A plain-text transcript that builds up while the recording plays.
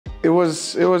It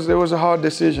was a hard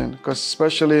decision, because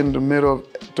especially in the middle,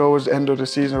 towards the end of the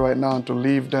season right now, to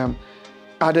leave them,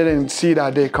 I didn't see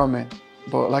that day coming.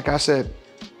 But like I said,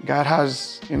 God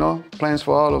has, plans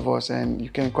for all of us, and you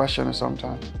can't question it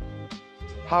sometimes.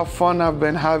 How fun I've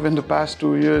been having the past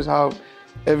 2 years, how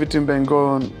everything been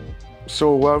going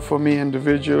so well for me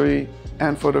individually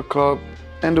and for the club,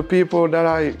 and the people that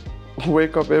I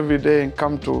wake up every day and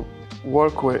come to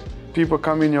work with. People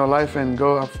come in your life and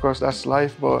go, of course, that's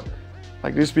life, but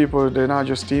like these people, they're not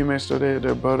just teammates today,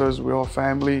 they're brothers, we're all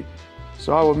family.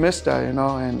 So I would miss that,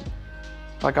 and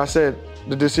like I said,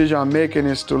 the decision I'm making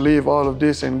is to leave all of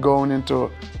this and going into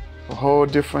a whole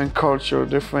different culture,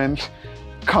 different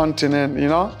continent,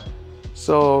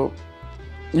 So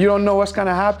you don't know what's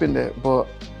gonna happen there, but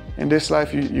in this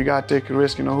life, you gotta take a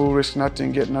risk, who risks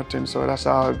nothing, get nothing, so that's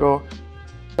how I go.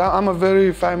 I'm a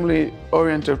very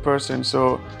family-oriented person,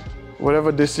 so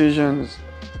whatever decisions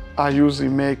I usually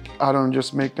make, I don't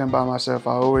just make them by myself.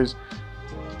 I always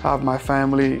have my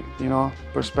family,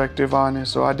 perspective on it.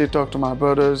 So I did talk to my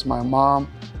brothers, my mom,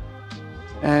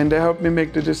 and they helped me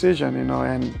make the decision,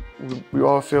 and we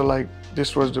all feel like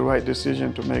this was the right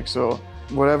decision to make. So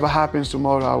whatever happens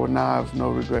tomorrow, I would not have no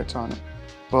regrets on it.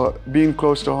 But being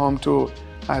close to home too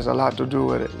has a lot to do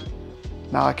with it.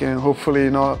 Now I can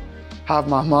hopefully, have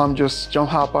my mom just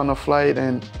hop on a flight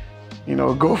and,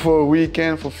 go for a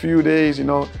weekend, for a few days,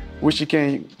 which she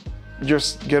can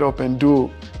just get up and do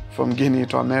from Guinea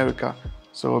to America.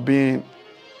 So being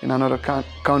in another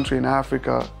country in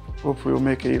Africa, hopefully will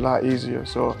make it a lot easier.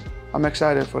 So I'm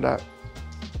excited for that.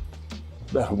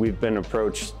 We've been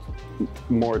approached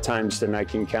more times than I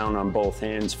can count on both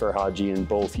hands for Hadji in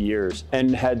both years,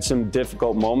 and had some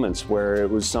difficult moments where it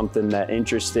was something that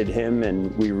interested him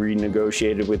and we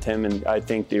renegotiated with him, and I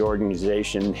think the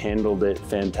organization handled it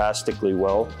fantastically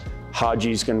well.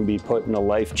 Hadji's going to be put in a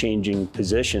life-changing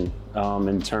position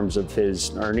in terms of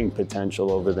his earning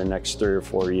potential over the next 3 or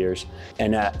 4 years,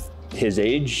 and at his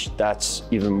age, that's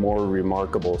even more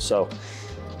remarkable. So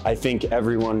I think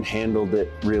everyone handled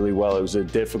it really well. It was a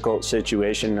difficult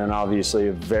situation and obviously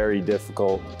a very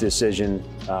difficult decision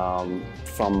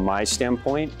from my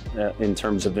standpoint in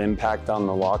terms of impact on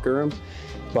the locker room.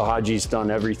 But Hadji's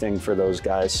done everything for those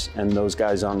guys, and those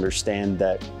guys understand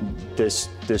that this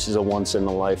is a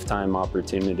once-in-a-lifetime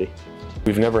opportunity.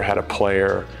 We've never had a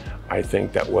player, I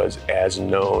think, that was as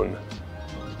known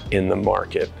in the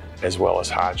market as well as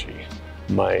Hadji.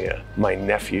 My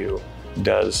nephew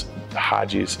does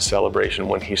Hadji's celebration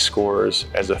when he scores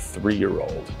as a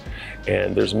 3-year-old.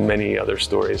 And there's many other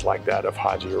stories like that of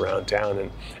Hadji around town.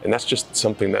 And that's just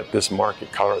something that this market,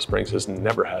 Colorado Springs, has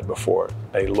never had before,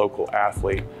 a local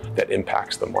athlete that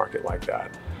impacts the market like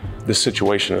that. This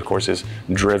situation, of course, is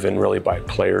driven really by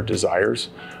player desires.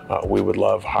 We would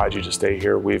love Hadji to stay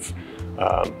here. We'd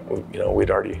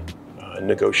already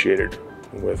negotiated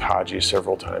with Hadji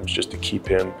several times just to keep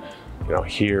him,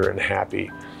 here and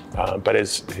happy. But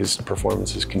as his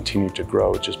performances continue to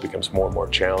grow, it just becomes more and more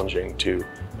challenging to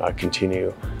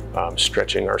continue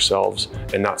stretching ourselves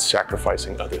and not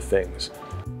sacrificing other things.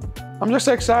 I'm just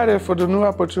excited for the new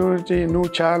opportunity, new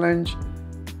challenge,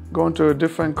 going to a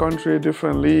different country, a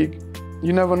different league.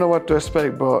 You never know what to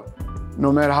expect, but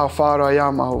no matter how far I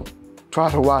am, I'll try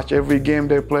to watch every game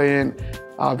they play in.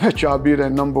 I bet you I'll be their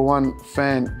 #1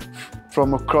 fan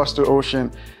from across the ocean.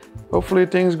 Hopefully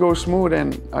things go smooth,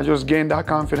 and I just gain that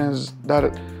confidence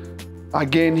that I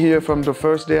gained here from the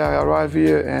first day I arrived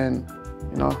here, and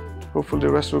hopefully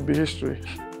the rest will be history.